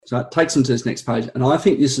So it takes them to this next page. And I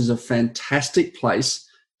think this is a fantastic place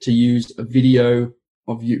to use a video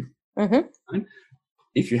of you. Mm-hmm. Right?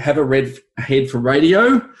 If you have a head for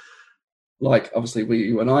radio, like obviously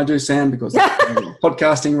you and I do, Sam, because we're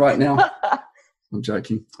podcasting right now. I'm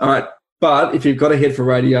joking. All right. But if you've got a head for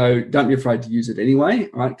radio, don't be afraid to use it anyway,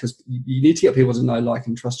 right? Because you need to get people to know, like,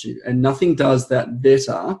 and trust you. And nothing does that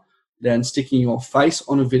better than sticking your face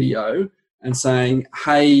on a video and saying,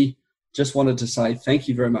 hey, just wanted to say thank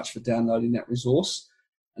you very much for downloading that resource.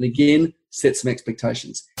 And again, set some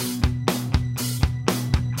expectations.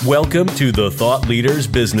 Welcome to the Thought Leaders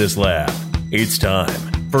Business Lab. It's time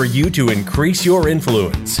for you to increase your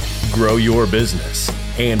influence, grow your business,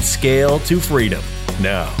 and scale to freedom.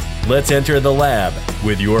 Now, let's enter the lab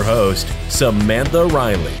with your host, Samantha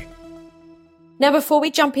Riley. Now, before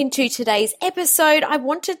we jump into today's episode, I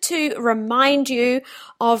wanted to remind you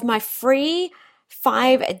of my free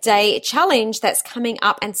 5-day challenge that's coming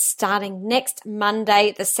up and starting next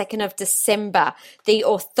Monday, the 2nd of December, the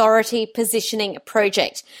Authority Positioning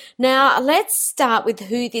Project. Now, let's start with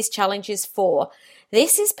who this challenge is for.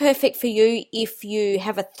 This is perfect for you if you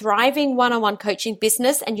have a thriving one-on-one coaching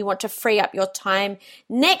business and you want to free up your time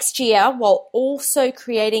next year while also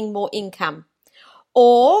creating more income.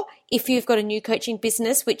 Or if you've got a new coaching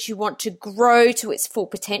business which you want to grow to its full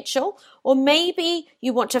potential, or maybe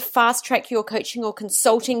you want to fast track your coaching or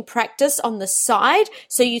consulting practice on the side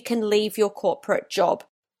so you can leave your corporate job.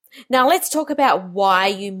 Now let's talk about why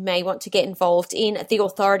you may want to get involved in the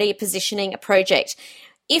Authority Positioning Project.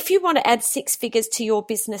 If you want to add 6 figures to your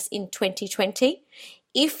business in 2020,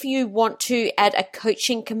 if you want to add a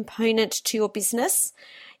coaching component to your business,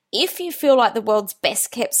 if you feel like the world's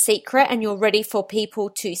best kept secret and you're ready for people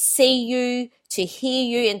to see you, to hear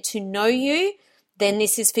you, and to know you, then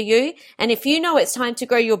this is for you. And if you know it's time to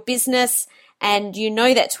grow your business and you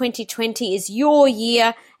know that 2020 is your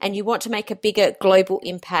year and you want to make a bigger global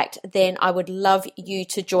impact, then I would love you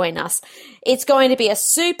to join us. It's going to be a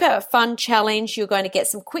super fun challenge. You're going to get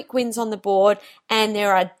some quick wins on the board and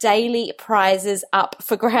there are daily prizes up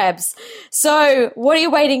for grabs. So what are you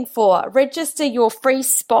waiting for? Register your free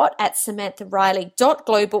spot at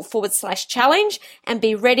samanthariley.global/challenge and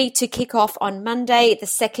be ready to kick off on Monday, the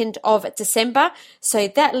 2nd of December. So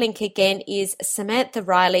that link again is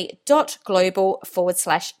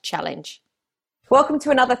samanthariley.global/challenge. Welcome to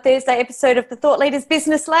another Thursday episode of the Thought Leaders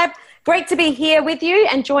Business Lab. Great to be here with you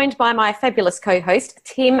and joined by my fabulous co-host,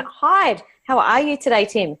 Tim Hyde. How are you today,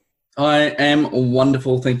 Tim? I am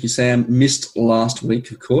wonderful. Thank you, Sam. Missed last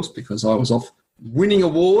week, of course, because I was off winning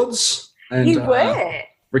awards and you were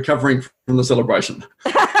recovering from the celebration.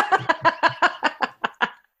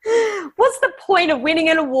 What's the point of winning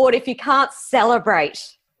an award if you can't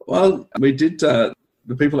celebrate? Well, we did...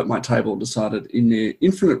 the people at my table decided in their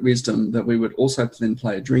infinite wisdom that we would also then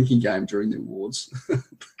play a drinking game during the awards.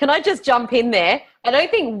 Can I just jump in there? I don't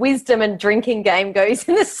think wisdom and drinking game goes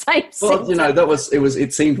in the same sentence. Well, you know,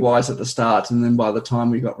 it seemed wise at the start, and then by the time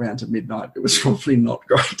we got round to midnight, it was probably not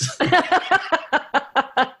great.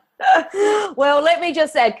 Well, let me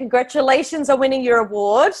just add, congratulations on winning your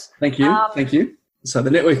award. Thank you. Thank you. So the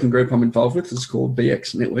networking group I'm involved with is called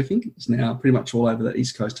BX Networking. It's now pretty much all over the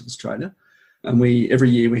east coast of Australia. And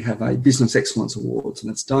every year we have a Business Excellence Awards,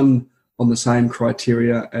 and it's done on the same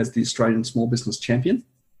criteria as the Australian Small Business Champion.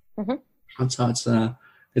 Mm-hmm. And so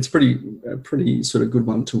it's pretty sort of good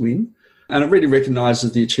one to win. And it really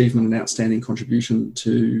recognises the achievement and outstanding contribution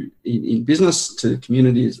in business, to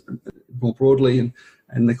communities more broadly,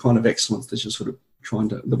 and the kind of excellence that you're sort of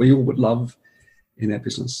that we all would love in our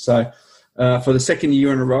business. So for the second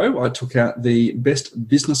year in a row, I took out the Best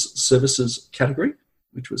Business Services category,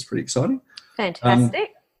 which was pretty exciting. Fantastic.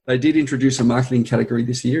 They did introduce a marketing category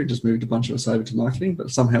this year and just moved a bunch of us over to marketing,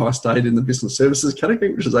 but somehow I stayed in the business services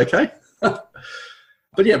category, which is okay. But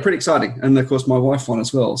yeah, pretty exciting. And of course, my wife won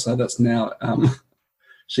as well. So that's now,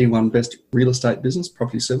 she won Best Real Estate Business,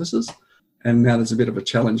 Property Services. And now there's a bit of a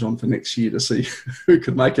challenge on for next year to see who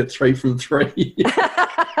could make it 3 from 3.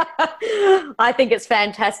 I think it's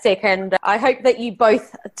fantastic, and I hope that you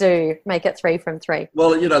both do make it 3 from 3.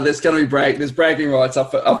 Well, you know, there's going to be there's bragging rights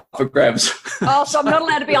up for grabs. Oh, so I'm not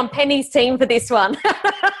allowed to be on Penny's team for this one.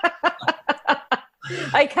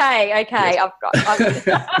 Okay. Yes.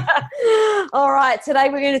 All right. Today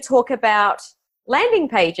we're going to talk about landing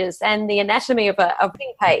pages and the anatomy of a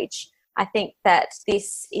landing page. I think that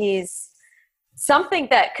this is something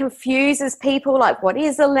that confuses people, like what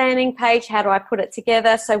is a landing page? How do I put it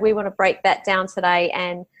together? So we want to break that down today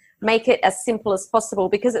and make it as simple as possible,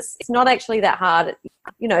 because it's not actually that hard,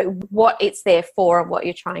 you know, what it's there for and what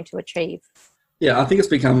you're trying to achieve. Yeah, I think it's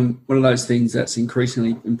become one of those things that's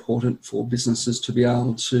increasingly important for businesses to be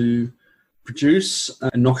able to produce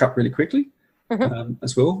and knock up really quickly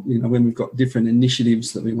as well, when we've got different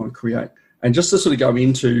initiatives that we want to create. And just to sort of go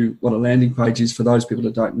into what a landing page is for those people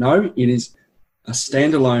that don't know, it is a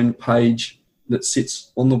standalone page that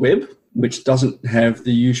sits on the web, which doesn't have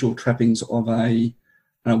the usual trappings of a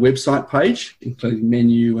website page, including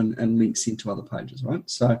menu and links into other pages, right?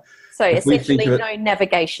 So essentially no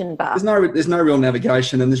navigation bar. There's no real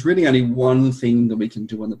navigation, and there's really only one thing that we can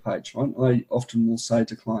do on the page, right? I often will say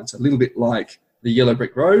to clients, a little bit like the yellow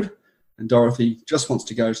brick road, and Dorothy just wants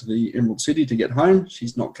to go to the Emerald City to get home.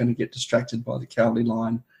 She's not going to get distracted by the Cowardly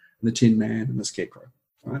Lion and the Tin Man and the Scarecrow,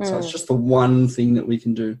 right? So it's just the one thing that we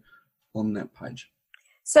can do on that page.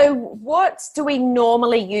 So what do we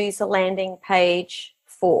normally use a landing page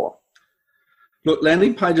for? Look,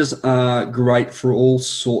 landing pages are great for all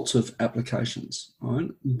sorts of applications, right?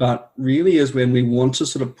 But really is when we want to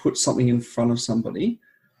sort of put something in front of somebody,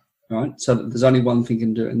 right? So that there's only one thing you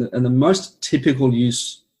can do. And the most typical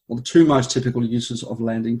use, or the two most typical uses of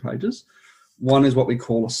landing pages, one is what we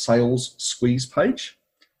call a sales squeeze page,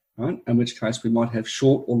 right? In which case we might have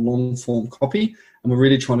short or long form copy, and we're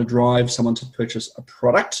really trying to drive someone to purchase a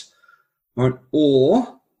product, right?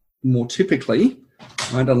 Or more typically,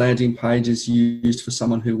 right, a landing page is used for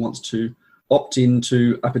someone who wants to opt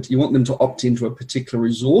into you want them to opt into a particular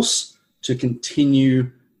resource to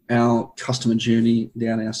continue our customer journey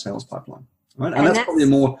down our sales pipeline, right? And that's probably a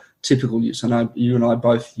more typical use. I know you and I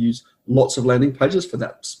both use lots of landing pages for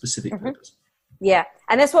that specific purpose. Yeah,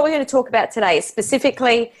 and that's what we're going to talk about today,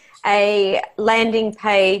 specifically a landing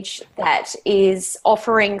page that is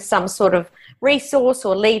offering some sort of resource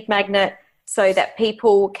or lead magnet so that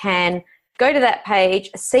people can go to that page,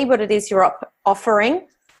 see what it is you're offering,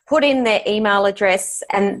 put in their email address,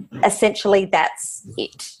 and essentially that's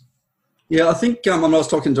it. Yeah, I think I was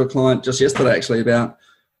talking to a client just yesterday actually about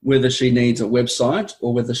whether she needs a website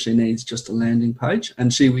or whether she needs just a landing page.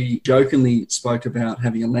 And we jokingly spoke about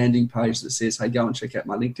having a landing page that says, hey, go and check out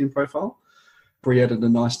my LinkedIn profile. Created a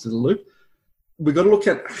nice little loop. We've got to look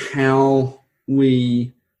at how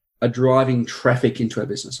we are driving traffic into our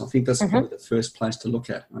business. I think that's probably the first place to look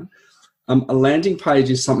at, right? A landing page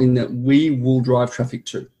is something that we will drive traffic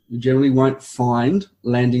to. You generally won't find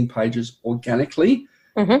landing pages organically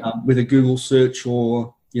with a Google search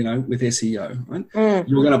or, with SEO, right?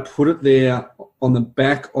 You're going to put it there on the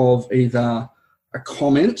back of either a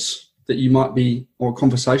comment that you might be, or a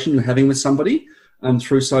conversation you're having with somebody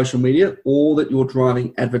through social media, or that you're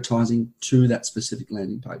driving advertising to that specific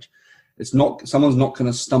landing page. Someone's not going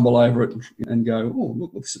to stumble over it and go, oh,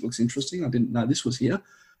 look, this looks interesting. I didn't know this was here.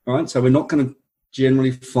 All right, so we're not going to generally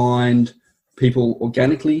find people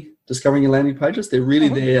organically discovering your landing pages. They're really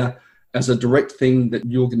there as a direct thing that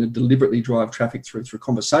you're going to deliberately drive traffic through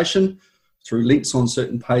conversation, through links on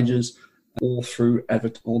certain pages, or through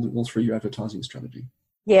your advertising strategy.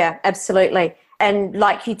 Yeah, absolutely. And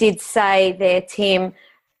like you did say there, Tim,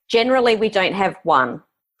 generally we don't have one.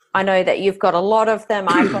 I know that you've got a lot of them.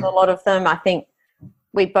 I've got a lot of them. I think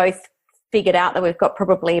we both figured out that we've got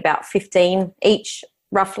probably about 15 each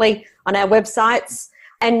roughly on our websites,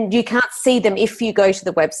 and you can't see them if you go to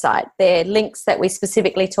the website. They're links that we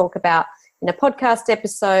specifically talk about in a podcast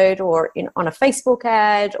episode or on a Facebook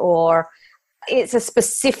ad, or it's a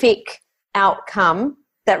specific outcome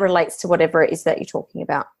that relates to whatever it is that you're talking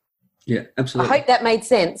about. Yeah, absolutely. I hope that made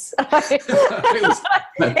sense. It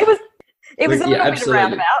was a little bit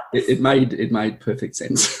roundabout. It made perfect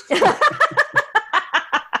sense.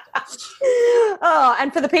 Oh,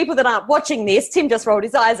 and for the people that aren't watching this, Tim just rolled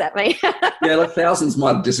his eyes at me. Yeah, look, thousands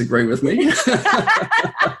might disagree with me.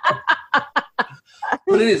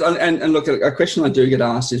 But it is. And look, a question I do get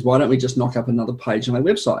asked is, why don't we just knock up another page on our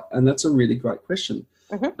website? And that's a really great question.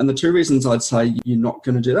 And the two reasons I'd say you're not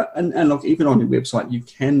going to do that, and look, even on your website, you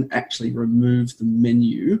can actually remove the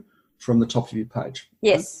menu from the top of your page.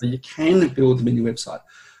 Yes. Right? So you can build them in your website.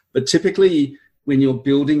 But typically, when you're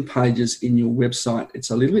building pages in your website, it's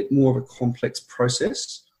a little bit more of a complex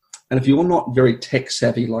process. And if you're not very tech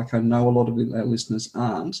savvy, like I know a lot of our listeners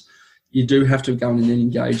aren't, you do have to go in and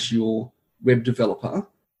engage your web developer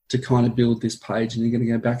to kind of build this page, and you're going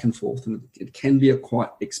to go back and forth, and it can be a quite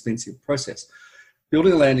expensive process.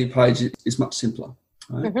 Building a landing page is much simpler.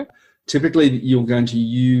 Right? Typically, you're going to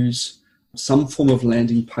use some form of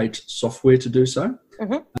landing page software to do so.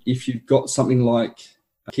 If you've got something like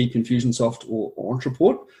Keep Infusionsoft or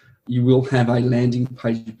Ontraport, you will have a landing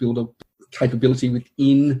page builder capability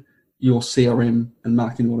within your CRM and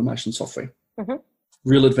marketing automation software.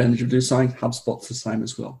 Real advantage of doing something. HubSpot's the same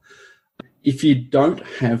as well. If you don't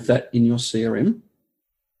have that in your CRM,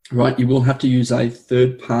 right, you will have to use a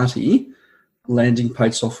third-party landing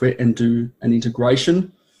page software and do an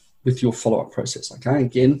integration with your follow-up process, okay?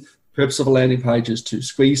 Again, purpose of a landing page is to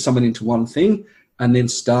squeeze someone into one thing and then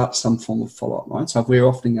start some form of follow-up, right? So if we're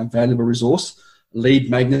offering a valuable resource,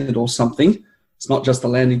 lead magnet or something, it's not just the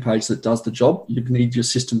landing page that does the job. You need your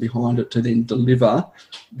system behind it to then deliver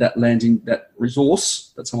that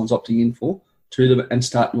resource that someone's opting in for to them and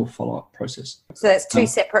start your follow-up process. So that's two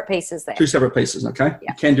separate pieces there. Two separate pieces, okay? Yeah.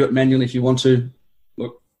 You can do it manually if you want to.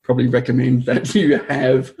 Look, probably recommend that you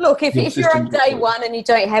have... Look, if you're on day one and you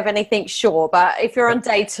don't have anything, sure. But if you're on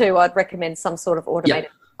day two, I'd recommend some sort of automated...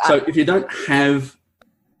 Yeah. So if you don't have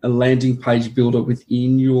a landing page builder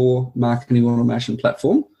within your marketing automation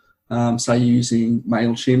platform, say using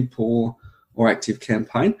MailChimp or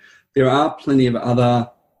ActiveCampaign, there are plenty of other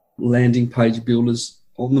landing page builders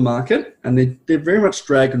on the market, and they're very much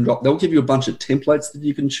drag and drop. They'll give you a bunch of templates that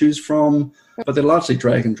you can choose from, but they're largely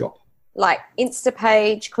drag and drop. Like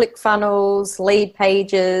Instapage, ClickFunnels, Lead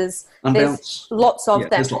Pages. Unbounce. There's lots of them.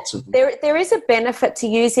 There's lots of them. There is a benefit to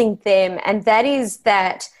using them, and that is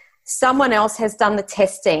that someone else has done the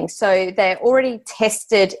testing. So they're already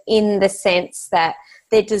tested in the sense that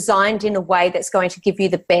they're designed in a way that's going to give you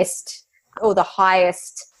the best or the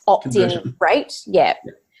highest opt-in rate. Yeah.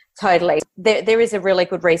 Totally. There is a really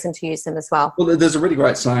good reason to use them as well. Well, there's a really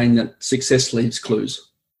great saying that success leaves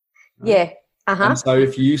clues. Yeah. Uh-huh. And so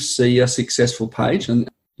if you see a successful page and,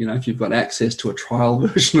 if you've got access to a trial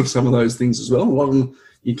version of some of those things as well, a lot of them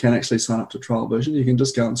you can actually sign up to a trial version. You can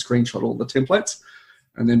just go and screenshot all the templates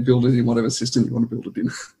and then build it in whatever system you want to build it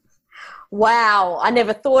in. Wow. I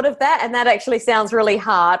never thought of that. And that actually sounds really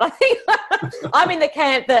hard. I think I'm in the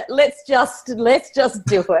camp that let's just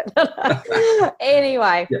do it.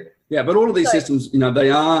 Anyway. Yeah. But all of these systems,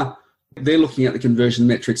 they're looking at the conversion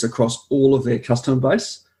metrics across all of their customer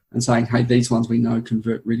base and saying, hey, these ones we know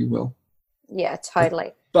convert really well. Yeah,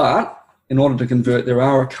 totally. But in order to convert, there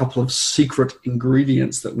are a couple of secret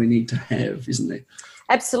ingredients that we need to have, isn't there?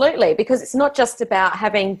 Absolutely, because it's not just about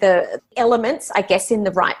having the elements, I guess, in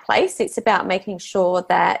the right place. It's about making sure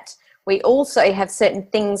that we also have certain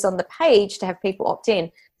things on the page to have people opt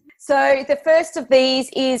in. So the first of these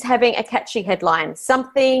is having a catchy headline,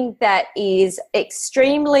 something that is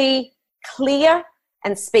extremely clear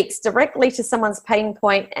and speaks directly to someone's pain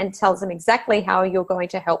point and tells them exactly how you're going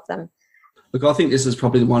to help them. Look, I think this is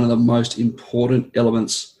probably one of the most important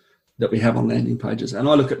elements that we have on landing pages. And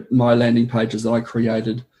I look at my landing pages that I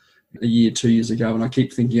created a year, 2 years ago, and I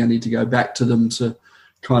keep thinking I need to go back to them to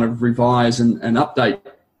kind of revise and update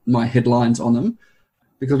my headlines on them,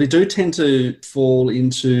 because we do tend to fall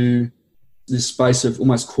into this space of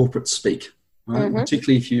almost corporate speak, right? Mm-hmm.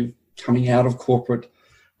 Particularly if you're coming out of corporate,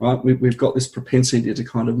 right? We've got this propensity to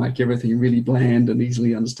kind of make everything really bland and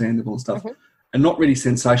easily understandable and stuff, and not really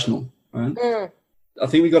sensational, right? I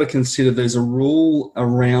think we've got to consider there's a rule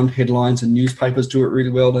around headlines, and newspapers do it really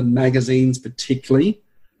well, and magazines particularly.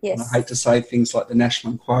 Yes. And I hate to say things like the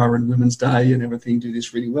National Enquirer and Women's Day and everything do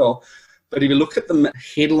this really well. But if you look at the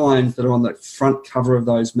headlines that are on the front cover of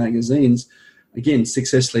those magazines, again,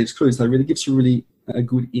 success leaves clues. They really gives you really a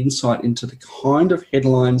good insight into the kind of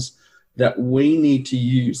headlines that we need to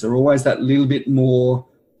use. They're always that little bit more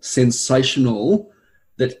sensational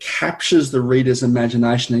that captures the reader's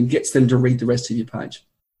imagination and gets them to read the rest of your page.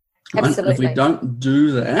 Right? Absolutely. If we don't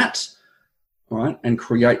do that, right, and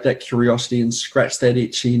create that curiosity and scratch that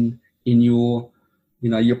itch in your,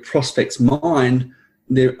 your prospect's mind,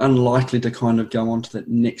 they're unlikely to kind of go on to that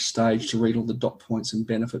next stage to read all the dot points and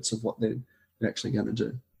benefits of what they're actually going to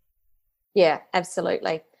do. Yeah,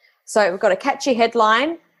 absolutely. So we've got a catchy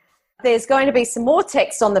headline. There's going to be some more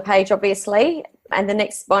text on the page, obviously, and the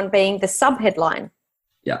next one being the sub-headline.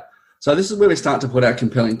 Yeah. So this is where we start to put our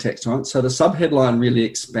compelling text, right? So the sub-headline really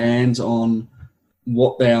expands on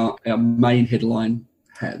what our main headline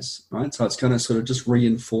has, right? So it's going to sort of just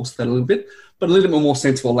reinforce that a little bit, but a little bit more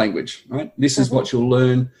sensible language, right? This is what you'll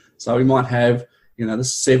learn. So we might have, the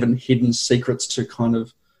 7 hidden secrets to kind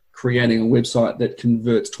of creating a website that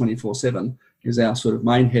converts 24/7 is our sort of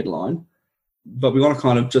main headline. But we want to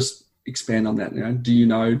kind of just expand on that. Do you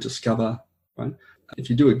know, discover, right? If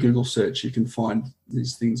you do a Google search, you can find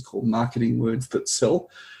these things called marketing words that sell.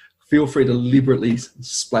 Feel free to deliberately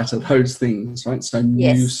splatter those things, right? So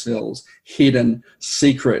new sells, hidden,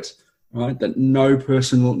 secret, right? That no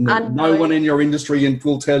person will know, no one in your industry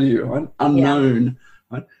will tell you, right? Unknown,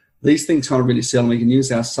 right? These things kind of really sell, and we can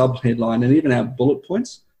use our sub-headline and even our bullet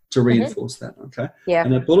points to reinforce that, okay? Yeah.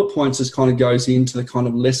 And the bullet points just kind of goes into the kind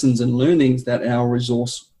of lessons and learnings that our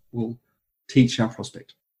resource will teach our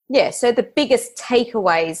prospect. Yeah, so the biggest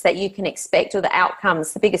takeaways that you can expect, or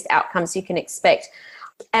the biggest outcomes you can expect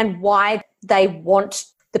and why they want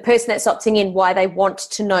the person that's opting in, why they want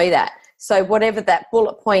to know that. So whatever that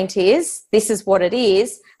bullet point is, this is what it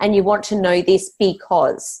is, and you want to know this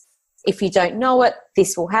because if you don't know it,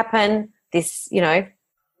 this will happen. This,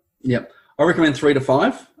 Yep. I recommend 3 to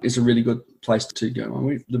 5 is a really good place to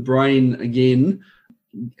go. The brain, again,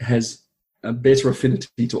 has a better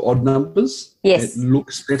affinity to odd numbers. Yes. It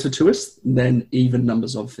looks better to us than even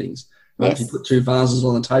numbers of things. Right? Yes. If you put 2 vases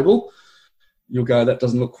on the table, you'll go, that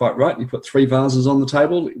doesn't look quite right. You put 3 vases on the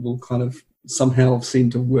table, it will kind of somehow seem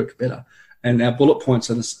to work better. And our bullet points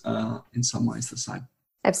are in some ways the same.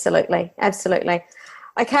 Absolutely. Absolutely.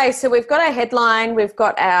 Okay, so we've got our headline, we've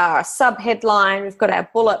got our sub-headline, we've got our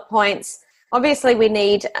bullet points. Obviously, we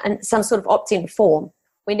need some sort of opt-in form.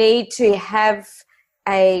 We need to have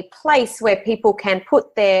a place where people can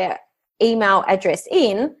put their email address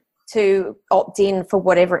in to opt in for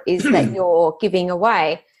whatever it is that you're giving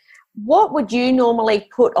away. What would you normally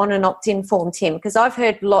put on an opt-in form, Tim? Because I've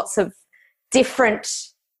heard lots of different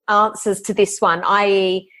answers to this one,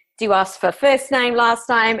 i.e. do you ask for first name, last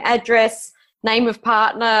name, address, name of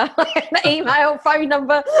partner, email, phone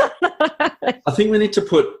number? I think we need to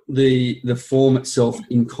put the form itself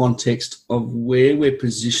in context of where we're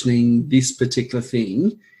positioning this particular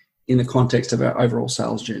thing in the context of our overall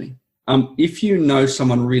sales journey. If you know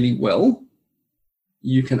someone really well,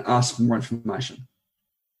 you can ask for more information.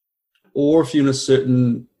 Or if you're in a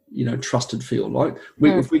certain, trusted field, like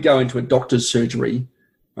if we go into a doctor's surgery,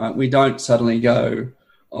 right, we don't suddenly go,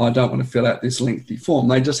 I don't want to fill out this lengthy form.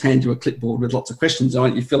 They just hand you a clipboard with lots of questions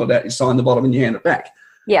on it. You fill it out, you sign the bottom, and you hand it back.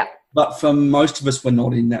 Yeah. But for most of us, we're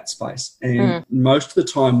not in that space. And most of the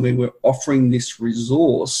time when we're offering this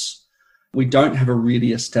resource, we don't have a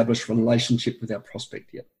really established relationship with our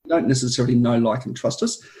prospect yet. We don't necessarily know, like, and trust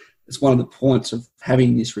us. It's one of the points of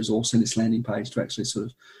having this resource and this landing page to actually sort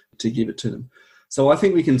of to give it to them. So I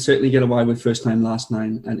think we can certainly get away with first name, last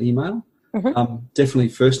name, and email. Definitely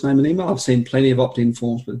first name and email. I've seen plenty of opt-in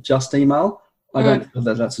forms with just email. I don't feel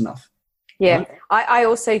that that's enough. Yeah, right? I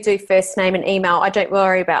also do first name and email. I don't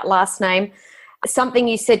worry about last name. Something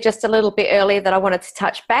you said just a little bit earlier that I wanted to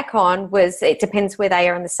touch back on was it depends where they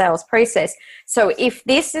are in the sales process. So if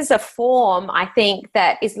this is a form, I think,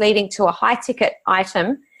 that is leading to a high ticket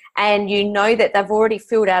item, and you know that they've already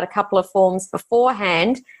filled out a couple of forms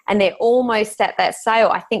beforehand and they're almost at that sale,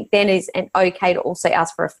 I think then is okay to also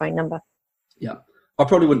ask for a phone number. Yeah. I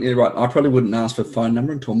probably wouldn't ask for a phone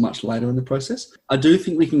number until much later in the process. I do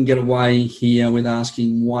think we can get away here with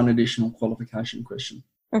asking one additional qualification question.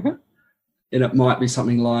 And it might be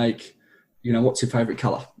something like, what's your favourite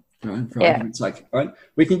colour? Right? For argument's sake, right?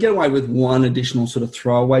 We can get away with one additional sort of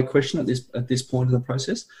throwaway question at this point in the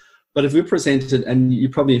process. But if we're presented, and you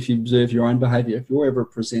probably, if you observe your own behaviour, if you're ever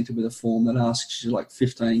presented with a form that asks you like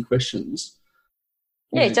 15 questions,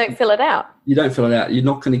 don't fill it out. You don't fill it out. You're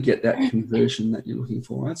not going to get that conversion that you're looking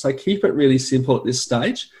for, right? So keep it really simple at this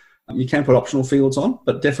stage. You can put optional fields on,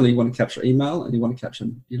 but definitely you want to capture email and you want to capture,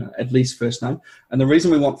 at least first name. And the reason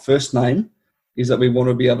we want first name is that we want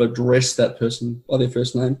to be able to address that person by their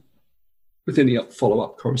first name with any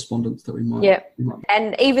follow-up correspondence that we might. Yeah.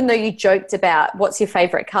 And even though you joked about what's your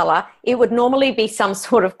favourite colour, it would normally be some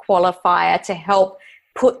sort of qualifier to help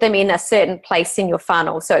put them in a certain place in your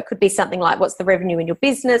funnel. So it could be something like what's the revenue in your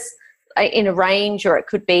business in a range, or it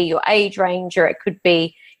could be your age range, or it could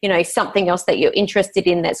be, something else that you're interested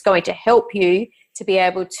in that's going to help you to be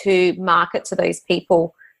able to market to those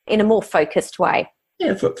people in a more focused way.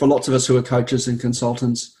 Yeah, for lots of us who are coaches and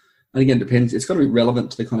consultants, and again, depends, it's got to be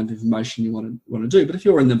relevant to the kind of information you want to do. But if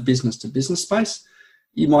you're in the business to business space,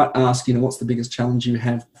 you might ask, what's the biggest challenge you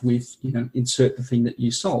have with, insert the thing that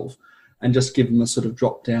you solve, and just give them a sort of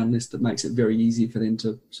drop-down list that makes it very easy for them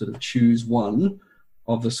to sort of choose one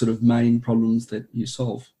of the sort of main problems that you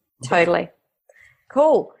solve. Totally.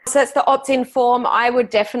 Cool. So that's the opt-in form. I would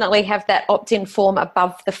definitely have that opt-in form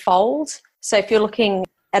above the fold. So if you're looking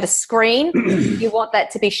at a screen, you want that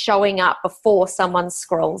to be showing up before someone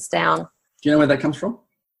scrolls down. Do you know where that comes from?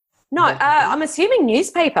 No, I'm assuming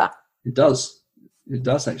newspaper. It does. It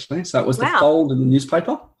does, actually. So it was the fold in the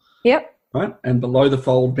newspaper. Yep. Right, and below the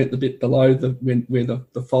fold, the bit below where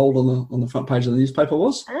the fold on the front page of the newspaper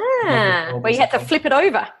was. Where you had to flip it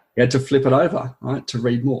over. You had to flip it over, right, to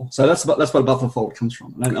read more. So that's what above the fold comes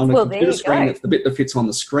from. And on a computer screen, it's the bit that fits on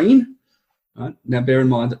the screen. Right? Now, bear in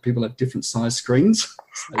mind that people have different size screens.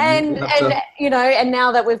 So and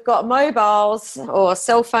now that we've got mobiles or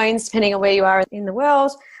cell phones, depending on where you are in the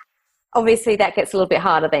world, obviously that gets a little bit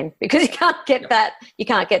harder then, because you can't get that. You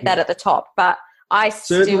can't get that at the top. But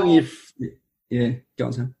certainly go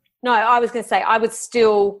on, Sam. No, I was going to say I would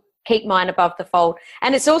still keep mine above the fold.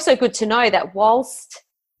 And it's also good to know that whilst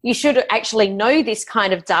you should actually know this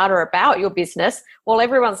kind of data about your business. Well,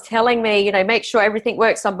 everyone's telling me, make sure everything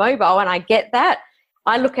works on mobile, and I get that.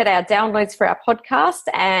 I look at our downloads for our podcast,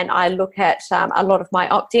 and I look at a lot of my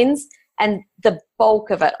opt-ins, and the bulk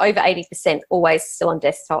of it, over 80%, always still on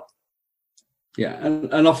desktop. Yeah,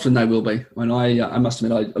 and often they will be. When I must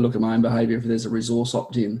admit, I look at my own behaviour. If there's a resource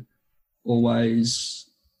opt-in, always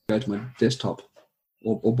go to my desktop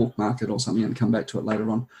or bookmark it or something and come back to it later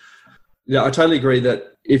on. Yeah, I totally agree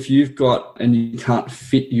that if you've got and you can't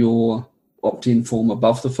fit your opt-in form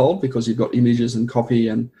above the fold because you've got images and copy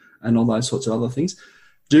and all those sorts of other things,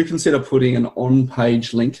 do consider putting an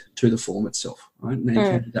on-page link to the form itself. Right? Now you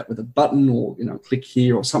can do that with a button or click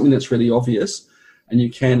here or something that's really obvious, and you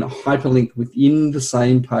can hyperlink within the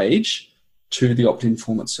same page to the opt-in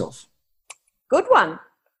form itself. Good one.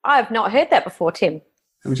 I've not heard that before, Tim.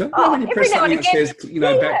 When you press something that says,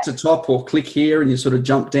 back to top or click here, and you sort of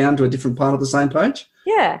jump down to a different part of the same page.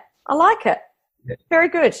 Yeah, I like it. Yeah. Very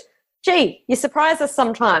good. Gee, you surprise us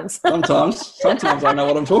sometimes. Sometimes I know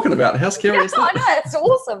what I'm talking about. How scary is that? I know, it's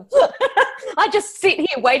awesome. I just sit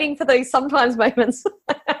here waiting for those sometimes moments.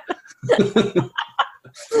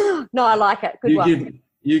 No, I like it. Good one.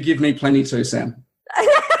 You give me plenty too, Sam.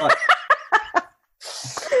 Right.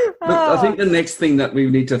 But I think the next thing that we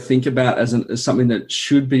need to think about as something that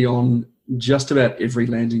should be on just about every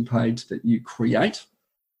landing page that you create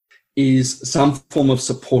is some form of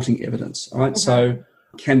supporting evidence. All right, So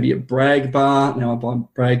it can be a brag bar. Now, by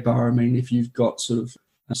brag bar, I mean if you've got sort of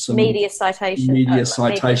some media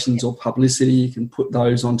citations or publicity, you can put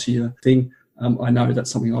those onto your thing. I know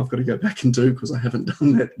that's something I've got to go back and do because I haven't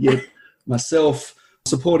done that yet myself.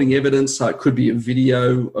 Supporting evidence, so it could be a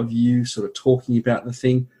video of you sort of talking about the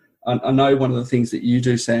thing. I know one of the things that you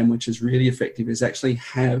do, Sam, which is really effective, is actually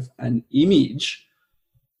have an image,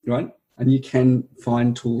 right? And you can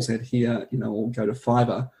find tools out here, or go to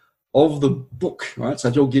Fiverr, of the book, right? So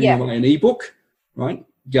if you're giving away an ebook, right,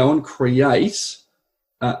 go and create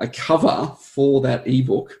a cover for that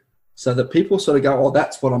ebook so that people sort of go, oh,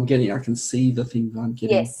 that's what I'm getting. I can see the things I'm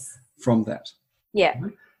getting from that. Yeah.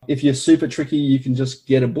 Right? If you're super tricky, you can just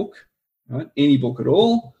get a book, right? Any book at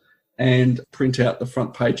all, and print out the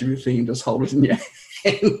front page of your thing and just hold it in your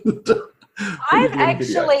hand. I've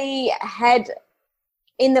actually had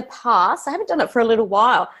in the past, I haven't done it for a little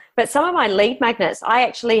while, but some of my lead magnets, I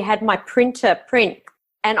actually had my printer print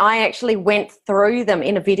and I actually went through them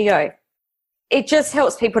in a video. It just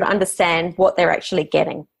helps people to understand what they're actually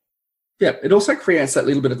getting. Yeah, it also creates that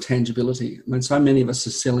little bit of tangibility. I mean, so many of us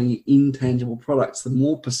are selling intangible products. The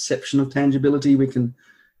more perception of tangibility we can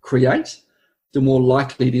create, the more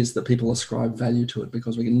likely it is that people ascribe value to it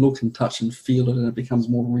because we can look and touch and feel it and it becomes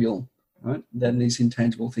more real, right, than these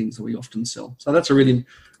intangible things that we often sell. So that's a really,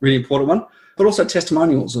 really important one. But also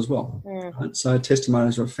testimonials as well. Right? So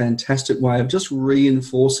testimonials are a fantastic way of just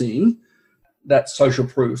reinforcing that social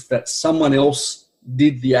proof that someone else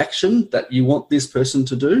did the action that you want this person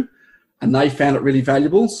to do, and they found it really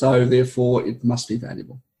valuable, so therefore it must be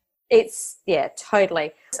valuable. It's,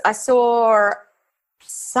 totally. I saw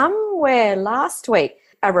somewhere last week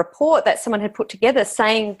a report that someone had put together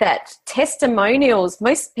saying that testimonials,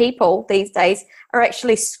 most people these days are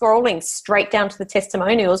actually scrolling straight down to the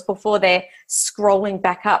testimonials before they're scrolling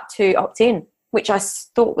back up to opt-in, which I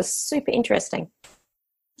thought was super interesting.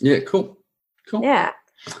 Yeah, cool. Yeah.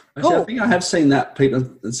 Actually, I think I have seen that. People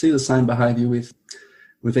see the same behaviour with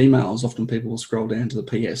emails. Often people will scroll down to the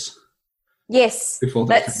PS. Yes. Before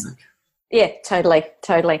they come back. Yeah,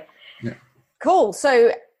 totally. Yeah. Cool.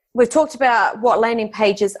 So we've talked about what landing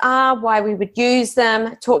pages are, why we would use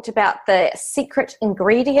them, talked about the secret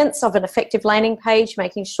ingredients of an effective landing page,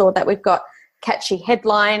 making sure that we've got catchy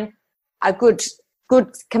headline, a good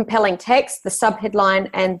compelling text, the subheadline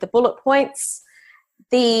and the bullet points,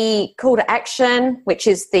 the call to action, which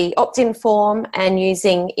is the opt-in form, and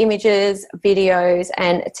using images, videos,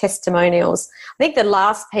 and testimonials. I think the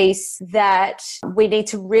last piece that we need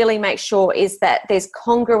to really make sure is that there's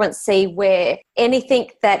congruency where anything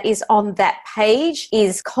that is on that page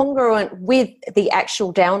is congruent with the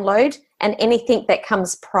actual download and anything that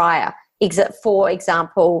comes prior. For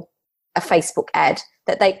example, a Facebook ad,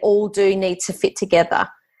 that they all do need to fit together.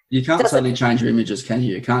 You can't suddenly change your images, can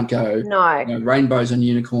you? You can't go rainbows and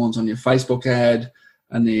unicorns on your Facebook ad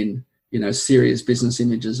and then, serious business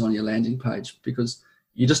images on your landing page, because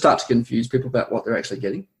you just start to confuse people about what they're actually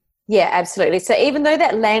getting. Yeah, absolutely. So even though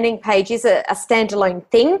that landing page is a standalone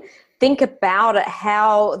thing, think about it,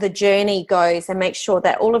 how the journey goes, and make sure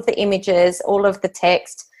that all of the images, all of the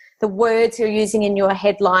text, the words you're using in your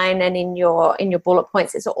headline and in your bullet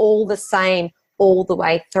points is all the same all the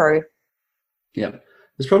way through. Yeah.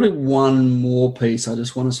 There's probably one more piece I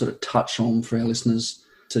just want to sort of touch on for our listeners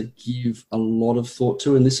to give a lot of thought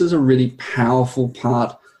to. And this is a really powerful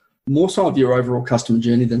part, more so of your overall customer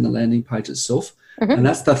journey than the landing page itself. Mm-hmm. And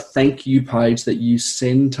that's the thank you page that you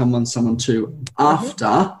send someone to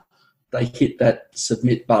after they hit that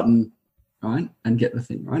submit button, right, and get the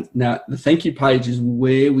thing, right? Now, the thank you page is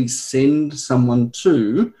where we send someone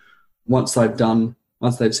to once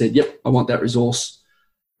they've said, yep, I want that resource,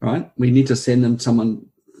 right? We need to send them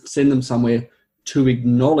somewhere to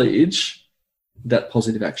acknowledge that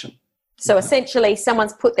positive action. So essentially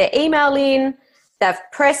someone's put their email in, they've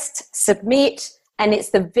pressed submit, and it's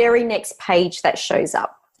the very next page that shows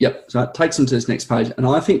up. Yep. So it takes them to this next page. And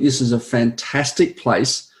I think this is a fantastic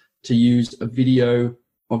place to use a video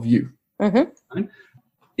of you. Mm-hmm. Right?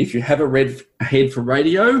 If you have a head for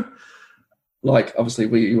radio, like obviously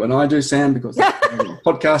you and I do, Sam, because we're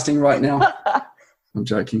podcasting right now. I'm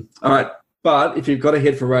joking. All right. But if you've got a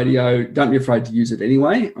head for radio, don't be afraid to use it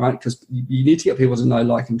anyway, right? Because you need to get people to know,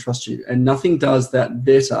 like, and trust you. And nothing does that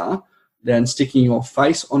better than sticking your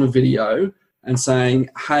face on a video and saying,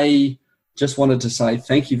 hey, just wanted to say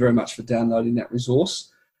thank you very much for downloading that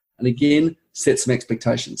resource. And again, set some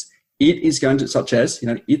expectations. It is going to, such as,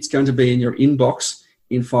 it's going to be in your inbox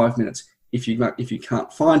in 5 minutes. If you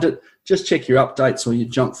can't find it, just check your updates or your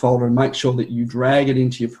junk folder and make sure that you drag it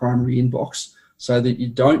into your primary inbox so that you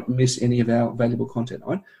don't miss any of our valuable content,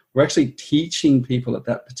 right? We're actually teaching people at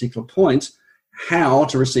that particular point how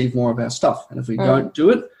to receive more of our stuff. And if we don't do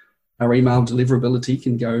it, our email deliverability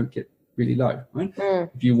can get really low, right?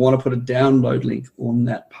 If you want to put a download link on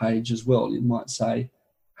that page as well, you might say,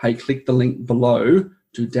 hey, click the link below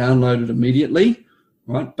to download it immediately,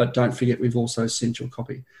 right? But don't forget, we've also sent you a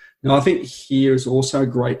copy. Now, I think here is also a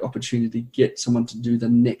great opportunity to get someone to do the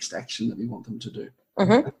next action that we want them to do.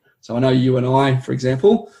 Mm-hmm. So I know you and I, for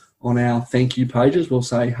example, on our thank you pages, we'll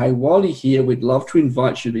say, hey, while you're here, we'd love to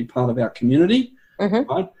invite you to be part of our community,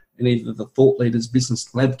 right? In either the Thought Leaders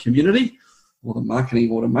Business Lab community or the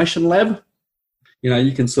Marketing Automation Lab.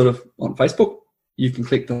 You can sort of, on Facebook, you can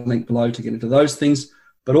click the link below to get into those things,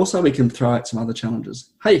 but also we can throw out some other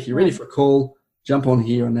challenges. Hey, if you're ready for a call, jump on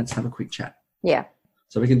here and let's have a quick chat. Yeah.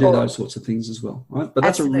 So we can do those sorts of things as well, right? But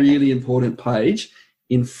that's a really important page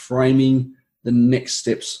in framing the next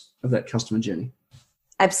steps of that customer journey.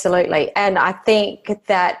 Absolutely. And I think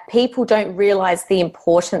that people don't realize the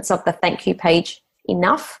importance of the thank you page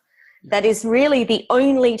enough. That is really the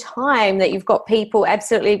only time that you've got people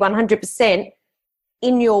absolutely 100%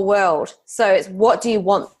 in your world. So it's what do you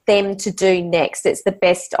want them to do next? It's the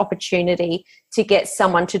best opportunity to get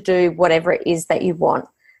someone to do whatever it is that you want.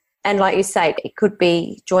 And like you say, it could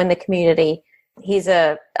be join the community. Here's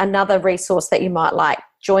another resource that you might like.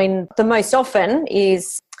 Join the most often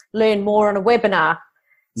is learn more on a webinar.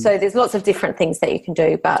 So there's lots of different things that you can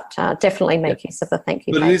do, but definitely make use of the thank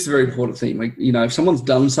you page. But it is a very important thing. If someone's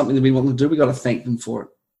done something that we want them to do, we've got to thank them for it.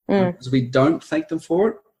 Because if we don't thank them for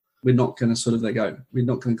it, we're not going to we're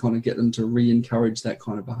not going to kind of get them to re-encourage that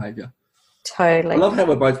kind of behaviour. Totally. I love how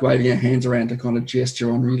we're both waving our hands around to kind of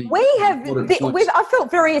gesture on really I felt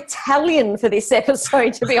very Italian for this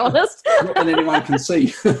episode, to be honest. Not that anyone can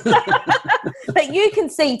see. But you can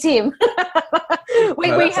see, Tim. we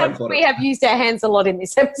have used our hands a lot in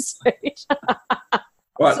this episode.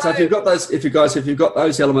 Right, so if you've got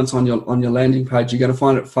those elements on your landing page, you're going to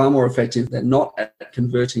find it far more effective. They're not at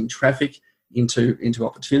converting traffic into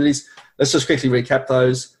opportunities. Let's just quickly recap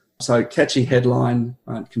those. So catchy headline,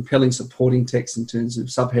 compelling supporting text in terms of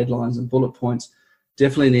subheadlines and bullet points.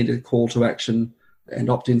 Definitely need a call to action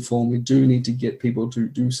and opt-in form. We do need to get people to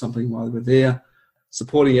do something while we're there.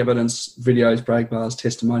 Supporting evidence, videos, brag bars,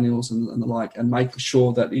 testimonials and the like, and make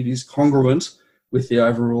sure that it is congruent with the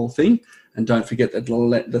overall thing. And don't forget that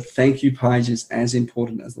the thank you page is as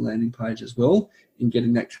important as the landing page as well in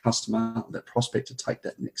getting that customer, that prospect to take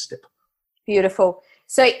that next step. Beautiful.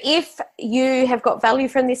 So if you have got value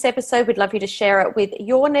from this episode, we'd love you to share it with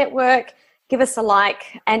your network. Give us a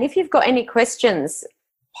like. And if you've got any questions,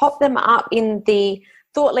 pop them up in the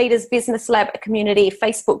Thought Leaders Business Lab community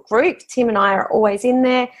Facebook group. Tim and I are always in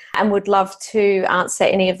there and would love to answer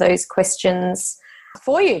any of those questions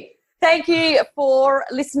for you. Thank you for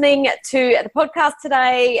listening to the podcast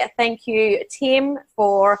today. Thank you, Tim,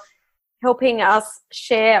 for helping us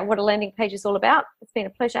share what a landing page is all about. It's been a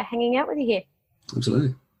pleasure hanging out with you here.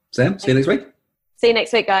 Absolutely. Sam, see you next week. See you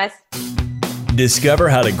next week, guys. Discover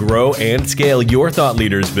how to grow and scale your Thought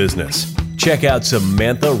Leaders business. Check out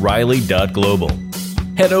SamanthaRiley.global.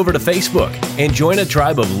 Head over to Facebook and join a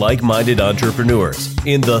tribe of like-minded entrepreneurs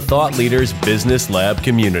in the Thought Leaders Business Lab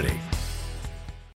community.